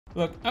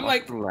Look, I'm What's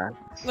like, the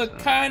last, look,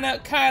 kinda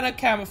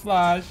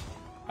camouflage.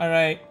 All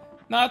right,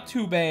 not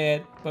too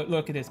bad, but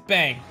look at this,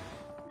 bang,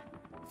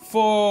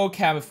 full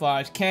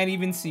camouflage. Can't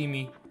even see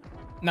me,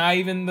 not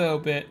even a little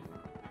bit.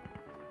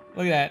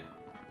 Look at that.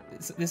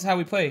 This is how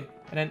we play.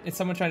 And then is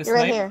someone trying to You're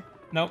right snipe? here.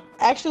 Nope.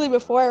 Actually,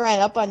 before I ran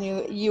up on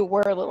you, you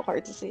were a little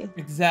hard to see.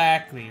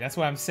 Exactly. That's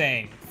what I'm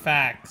saying.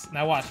 Facts.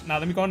 Now watch. Now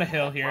let me go on the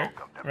hill here.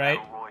 Right?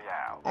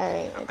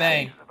 Alright.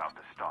 Bang.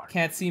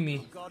 Can't see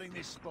me.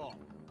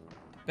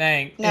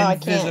 Bang. No, I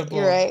Invisible. can't.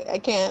 You're right. I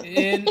can't.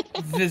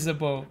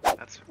 Invisible.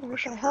 That's Where's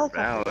pushing that for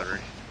helicopter?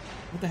 Valerie.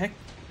 What the heck?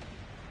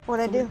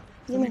 What'd I do?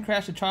 Somebody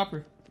crashed a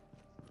chopper.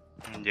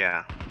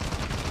 Yeah.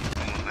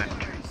 Someone might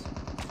be.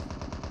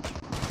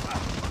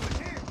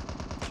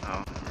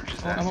 Oh, we're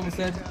just I'm almost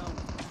dead.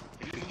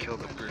 if you kill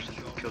the person,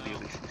 you'll kill the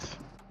Ulysses.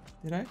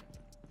 Did I?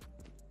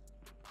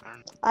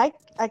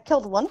 I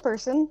killed one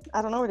person.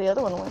 I don't know where the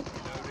other one went.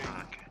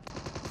 Oh, okay.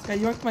 Yeah,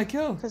 you marked my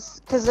kill.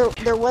 Cause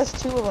there was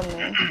two of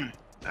them there.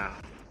 Oh.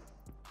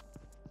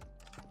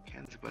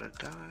 Ken's about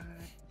to die.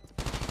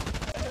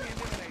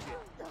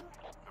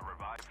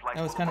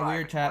 That was kind of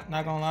weird, chat.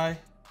 Not gonna lie.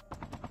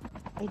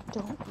 I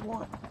don't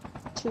want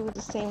two of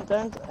the same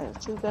guns. I have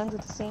two guns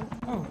with the same.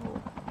 Oh,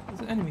 there's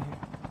an enemy here.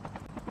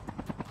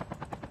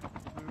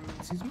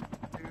 Excuse me?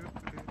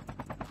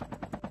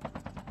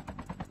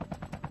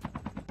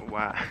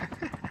 Wow.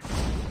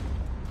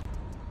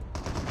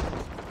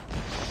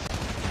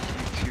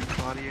 You too,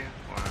 Claudia?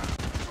 Wow.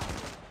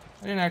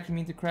 I didn't actually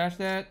mean to crash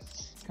that.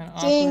 It's kind of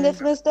awkward. Dang,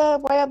 that's messed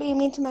up. Why y'all being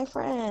mean to my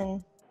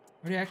friend?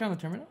 Are they actually on the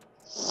terminal?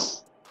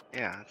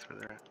 Yeah, that's where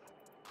they're at.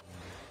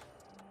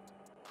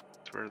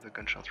 That's where the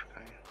gunshots were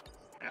coming.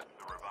 Yeah.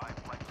 The revived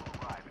flight will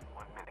arrive in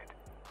 1 minute.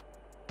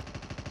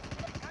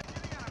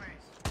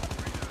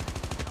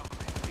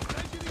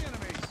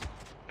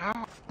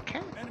 Oh,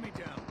 okay. Enemy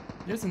down.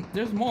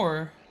 There's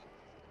more.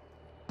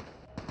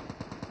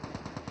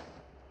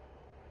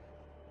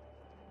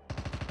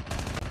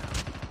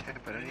 Yeah,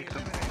 but I need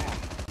them all.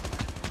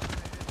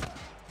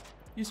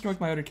 You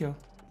stroked my other kill.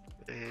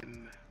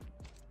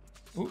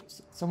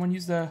 Oops, someone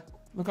used the...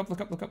 Look up.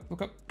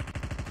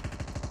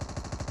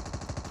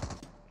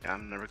 Yeah,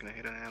 I'm never gonna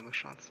hit any ambush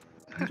shots.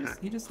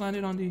 He just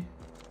landed on the...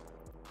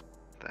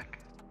 Deck.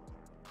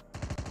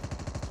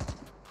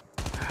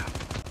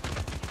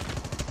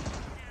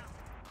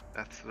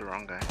 That's the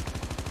wrong guy.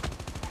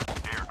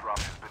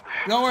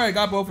 Don't worry, I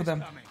got both of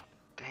them.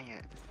 Dang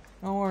it.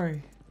 Don't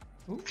worry.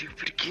 Ooh.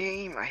 Stupid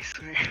game, I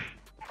swear.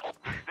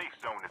 Safe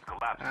zone is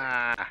collapsing.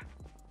 Ah.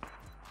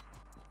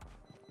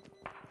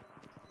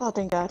 Oh,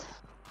 thank God.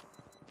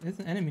 There's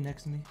an enemy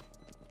next to me.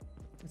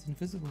 It's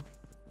invisible.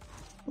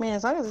 Man,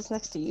 as long as it's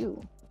next to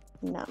you,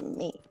 not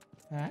me.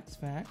 Facts.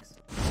 What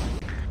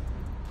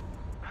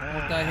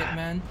that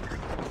Hitman?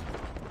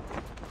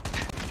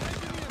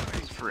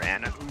 It's for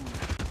Anna.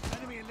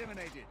 Enemy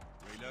eliminated.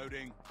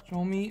 Reloading.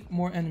 Show me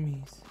more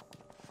enemies.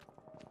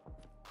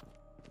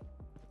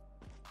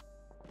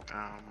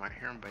 I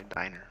hear him by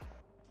Diner.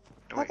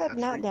 Oh, I wait, got that's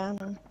knocked for-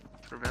 down.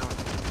 that's for Valerie.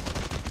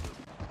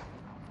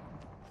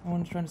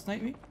 Someone's trying to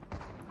snipe me.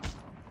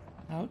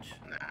 Ouch.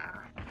 Nah.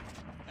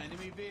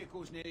 Enemy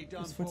vehicles nearly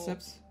done There's for.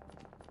 footsteps.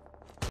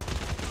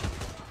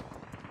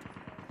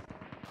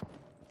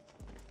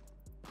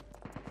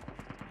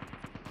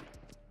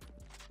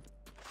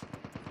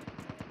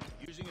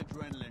 Using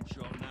adrenaline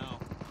shot now.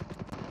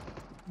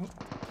 Oh.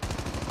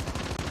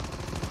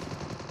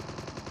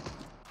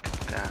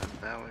 Damn,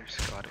 Valerie's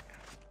got it.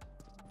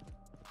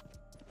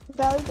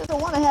 Valerie doesn't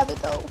want to have it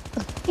though.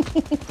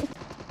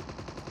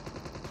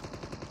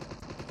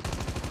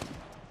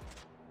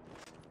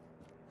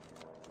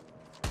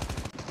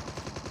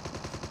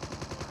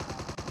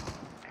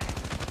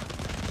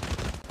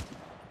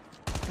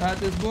 Got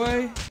this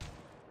boy.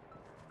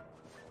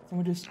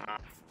 Someone just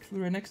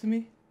flew right next to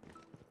me.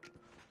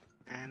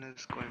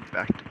 Anna's going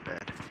back to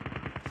bed.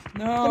 Good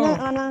night, No.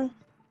 Anna.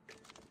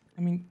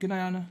 I mean, good night,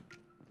 Anna.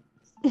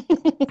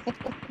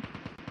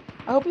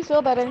 I hope you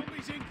feel better.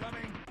 Zombies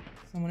incoming.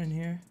 Someone in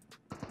here.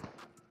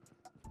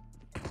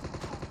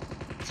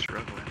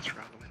 Struggling.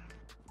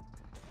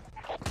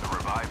 The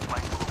revived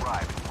flight will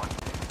arrive in 1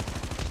 minute.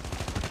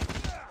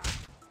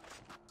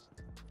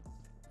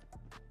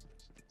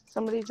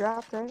 Somebody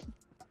dropped, right?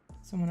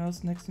 Someone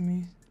else next to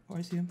me. Oh,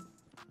 I see him.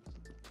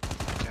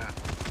 Yeah.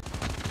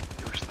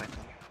 They were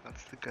sniping you.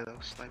 That's the guy that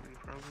was sniping you,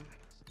 probably.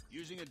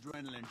 Using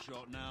adrenaline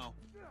shot now.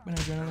 I'm gonna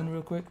adrenaline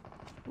real quick.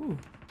 Ooh.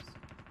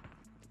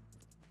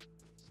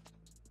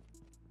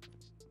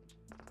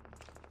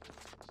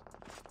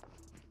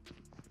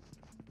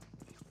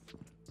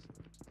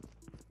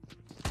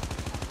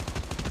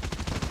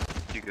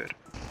 You good?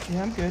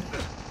 Yeah, I'm good.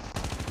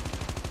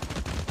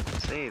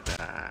 Say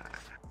that.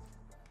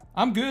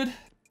 I'm good.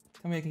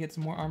 Tell me I can get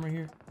some more armor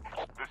here.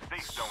 The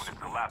safe zone is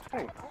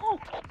collapsing. Oh,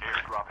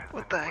 Airdrop has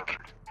what been the heck?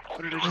 delivered.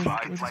 What did I The just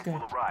revived do? Where's this flight guy?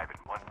 will arrive in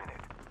 1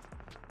 minute.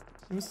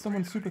 There was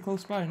someone super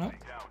close by, no? Down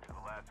to the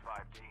last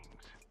 5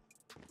 teams.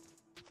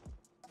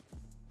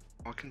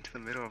 Walk into the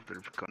middle of the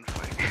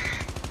gunfight.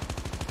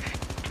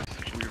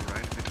 Just flew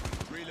right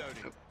between.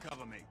 Reloading. Yep.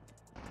 Cover me.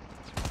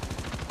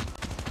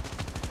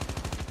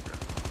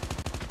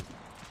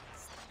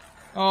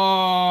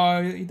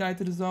 Oh, he died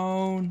to the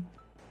zone.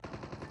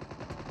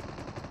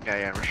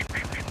 Yeah, rush.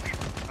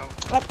 Oh,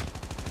 What?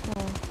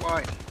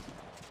 why?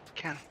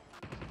 Can.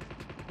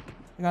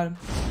 I got him.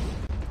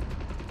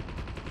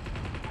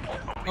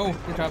 Oh,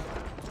 good job.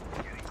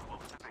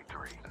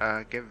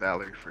 Get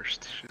Valerie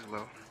first. She's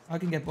low. I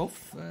can get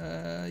both,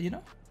 you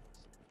know?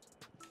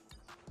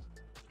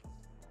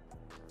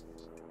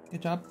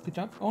 Good job, good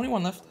job. Only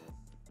one left.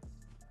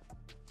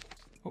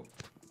 Oh,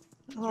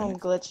 Oh, I'm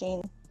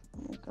glitching.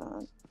 Oh my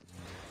god.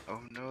 Oh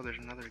no, there's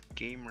another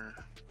gamer.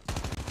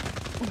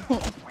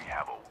 We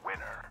have a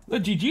winner. the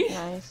GG.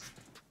 Nice.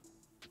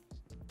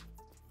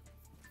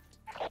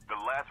 The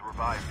last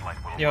revived flight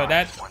will Yo, arrive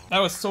that in 1 that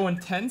was so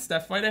intense,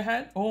 that fight I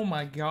had. Oh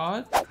my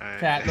god. Alright.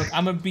 Chat, look,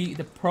 I'm gonna be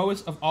the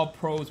pros of all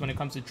pros when it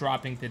comes to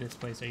dropping to this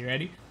place. Are you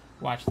ready?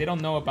 Watch, they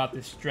don't know about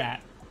this strat.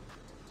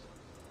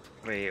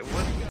 Wait,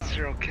 what?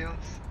 0 kills?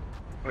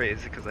 Wait,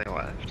 is it because I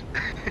left?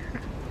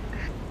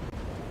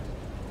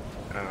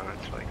 Oh,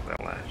 it's like that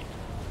left.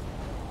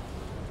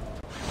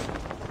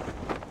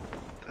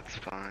 That's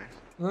fine.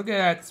 Look at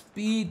that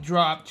speed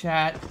drop,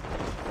 chat.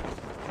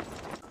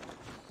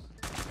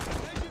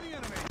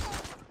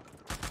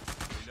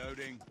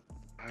 Reloading.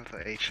 I have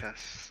the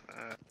HS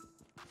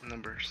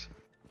numbers.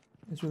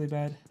 It's really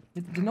bad.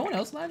 Did no one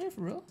else land here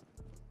for real?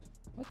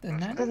 What the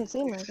nine? Doesn't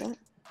seem like it.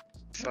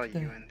 Saw you the-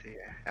 in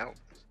the out.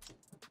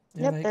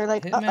 Yep, they're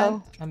like, Hitman,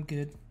 uh-oh. I'm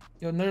good.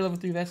 Yo, another level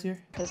 3 vest here.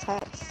 His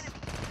hats.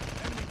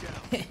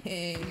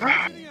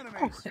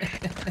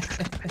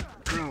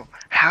 Bro,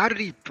 how did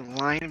he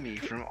blind me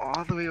from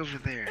all the way over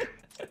there?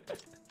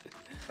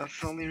 That's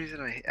the only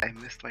reason I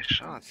missed my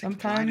shots. He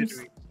blinded Sometimes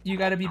me. you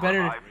gotta be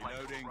better. Revived flight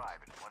will arrive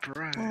in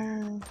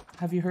 1 Bro.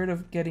 Have you heard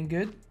of getting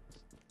good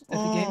at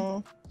the game?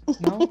 Mm.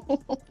 No?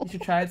 You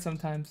should try it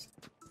sometimes.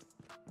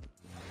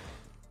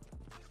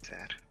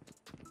 Sad.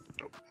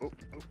 Oh, oh,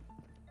 oh.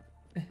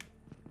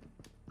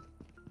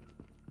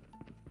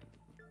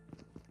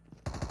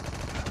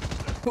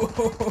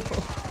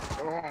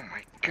 Oh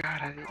my god,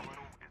 I didn't... is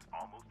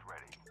almost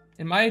ready.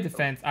 In my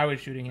defense, I was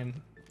shooting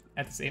him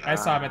at the same. I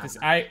saw him at this.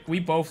 We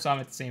both saw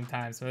him at the same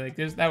time. So like,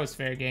 that was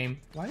fair game.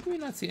 Why do we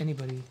not see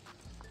anybody?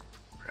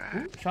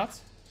 Ooh,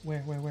 shots?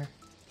 Where? Where?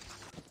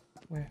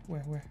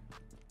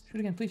 Shoot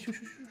again, please. Shoot.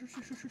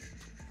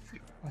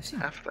 Oh, I see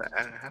him.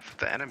 Half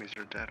the enemies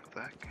are dead with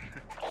that.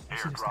 I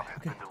see this Airdrop guy. has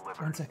Okay, been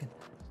delivered. 1 second.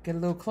 Get a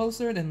little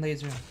closer, then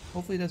laser him.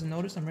 Hopefully he doesn't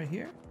notice I'm right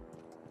here.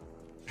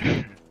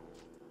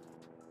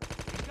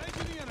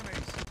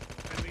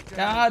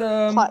 Got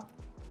him. Plot.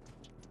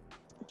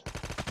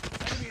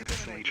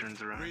 So he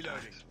turns around. and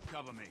dies.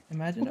 Cover me.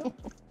 Imagine though.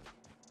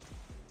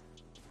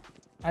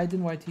 I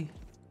didn't YT.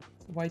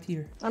 YT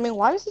here. I mean,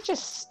 why was he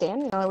just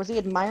standing there? Was he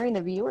admiring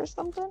the view or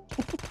something?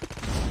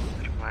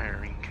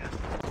 Admiring.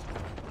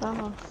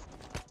 Uh-huh.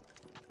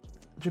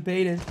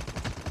 Debated.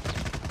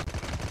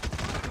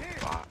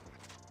 Bot.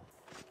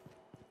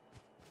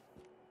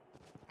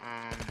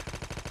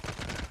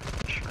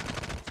 Sure.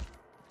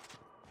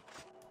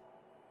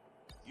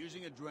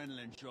 Using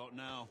adrenaline shot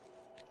now.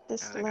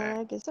 This Yeah, that guy.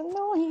 lag is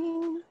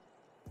annoying.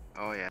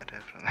 Oh yeah,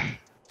 definitely.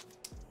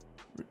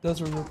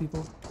 Those were real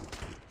people.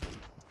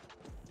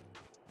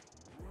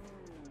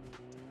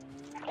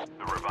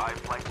 The revived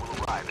flight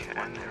will arrive in 1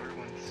 And minute.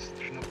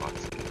 there's no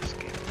bots in this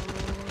game.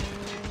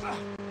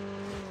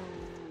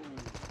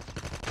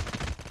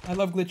 I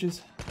love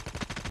glitches.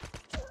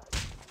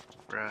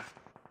 Bruh.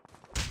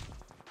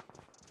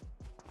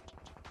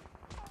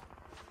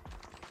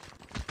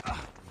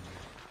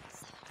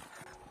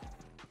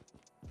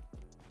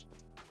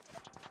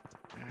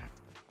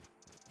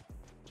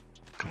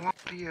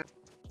 Claudia.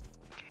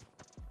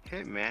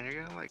 Hitman,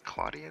 you're gonna let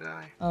Claudia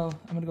die? Oh,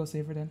 I'm gonna go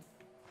save her then.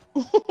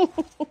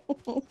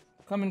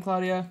 Come in,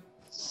 Claudia.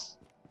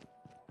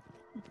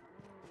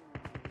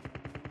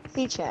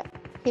 See, chat.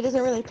 He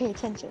doesn't really pay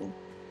attention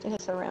to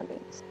his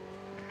surroundings.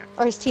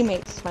 Or his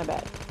teammates, my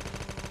bad.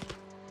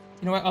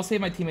 You know what? I'll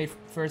save my teammate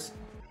first.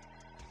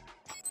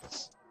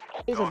 She's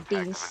a Contact has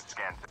been beast.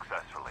 scanned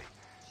successfully.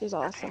 She's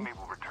Your awesome. teammate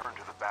will return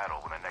to the battle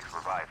when the next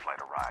revived flight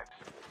arrives.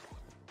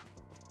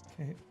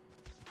 Okay.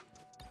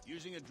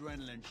 Using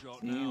adrenaline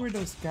shot See where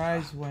those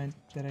guys went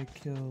that I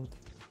killed.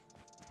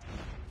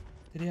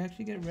 Did he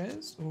actually get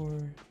res or?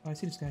 Oh, I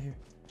see this guy here.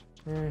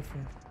 Perfect.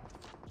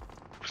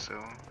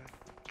 So,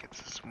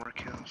 gets us more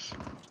kills.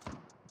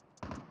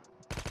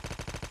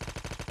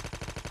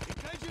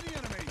 Engaging the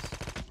enemies.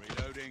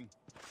 Reloading.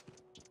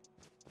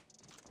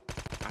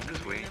 I'm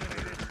just waiting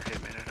for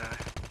Hitman to die.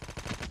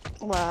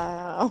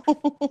 Wow.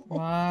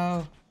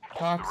 Wow. The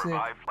Toxic.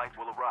 revived flight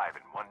will arrive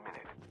in 1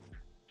 minute.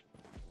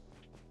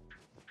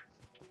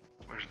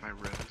 Where's my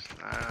rose?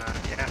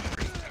 Yeah,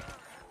 free.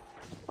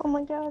 Oh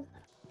my god.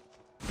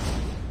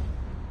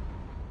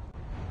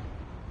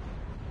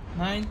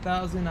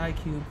 9,000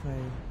 IQ play.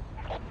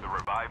 The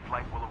revived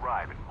flight will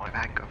arrive in 1 minute.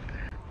 Back up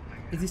there.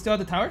 Is he still at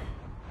the tower?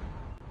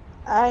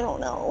 I don't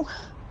know.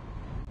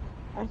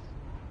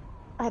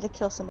 I had to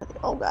kill somebody.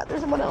 Oh god, there's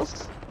someone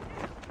else.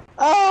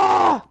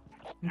 Ah!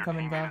 I'm Your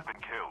coming teammate back. has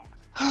been killed.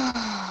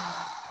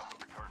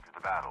 Return to the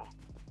battle.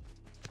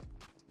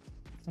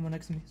 Someone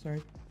next to me.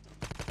 Sorry.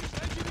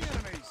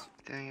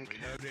 Dang it.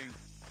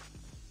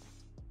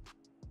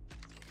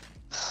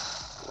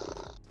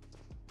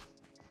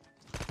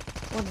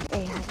 What an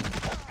a-hole.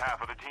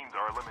 Half of the teams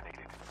are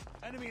eliminated.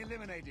 Enemy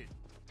eliminated.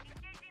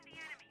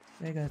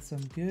 They got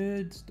some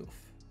good stuff.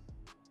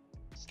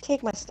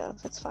 Take my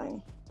stuff. It's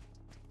fine.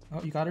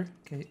 Oh, you got her?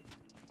 Okay.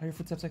 Are your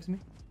footsteps next to me?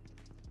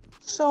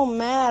 So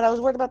mad. I was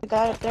worried about the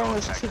guy up there and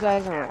there's 2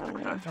 guys around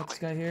me. Got this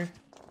guy here.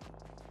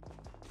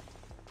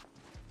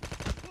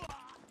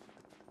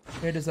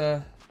 Here, there's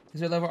a... Is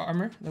there level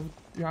armor? Level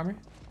 3 armor? Do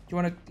you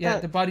wanna...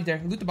 Yeah, the body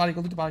there. Loot the body. Go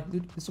loot the body.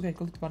 Loot... It's okay.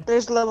 Go loot the body.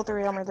 There's level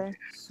 3 armor there.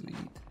 Sweet.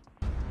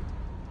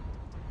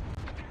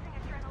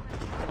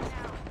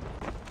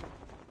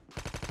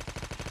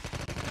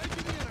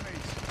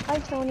 Hi,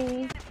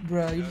 Tony.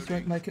 Bruh, you just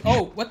wrecked my kill.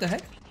 Oh, what the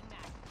heck?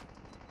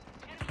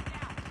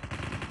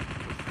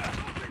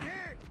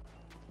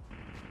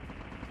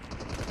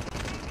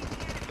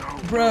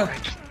 Bruh.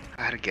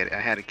 I had to get it. I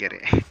had to get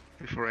it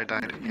before I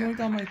died You wrecked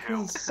all again. my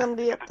kills.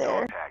 Somebody up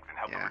there. Tags and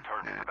help them Yeah,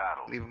 return to yeah. the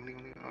battle. Leave him, leave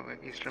him, leave him. Oh, wait,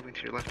 he's jumping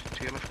to your left,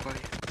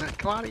 Claudia.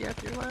 Claudia,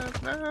 to your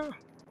left, no!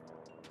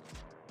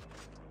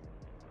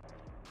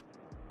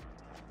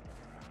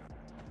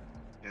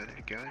 Yeah, there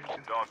you go.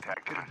 Dog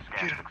tags have been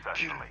scanned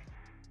successfully.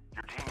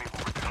 Your teammate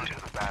will return to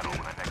the battle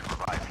when the next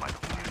revive flight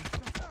arrives.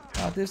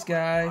 Got this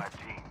guy. 5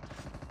 teams.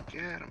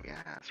 Get him,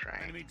 yeah, that's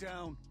right. Enemy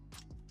down.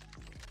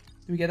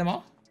 Do we get them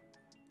all?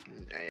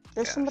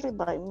 There's somebody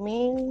by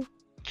me.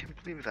 Can't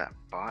believe that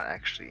bot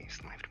actually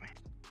sniped me.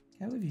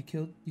 Can't believe you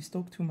killed. You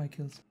stole 2 of my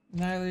kills.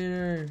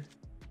 Annihilator.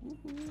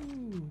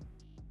 Woohoo.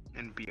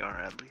 In BR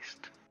at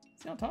least.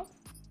 Is he on top?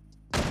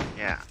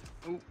 Yeah.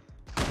 Ooh.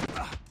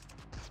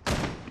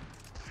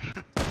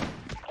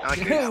 I like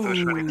how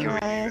he's still trying to kill me.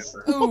 Nice.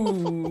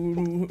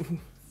 Ooh.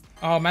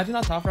 Oh, imagine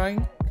not top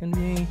fragging. Couldn't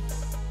be.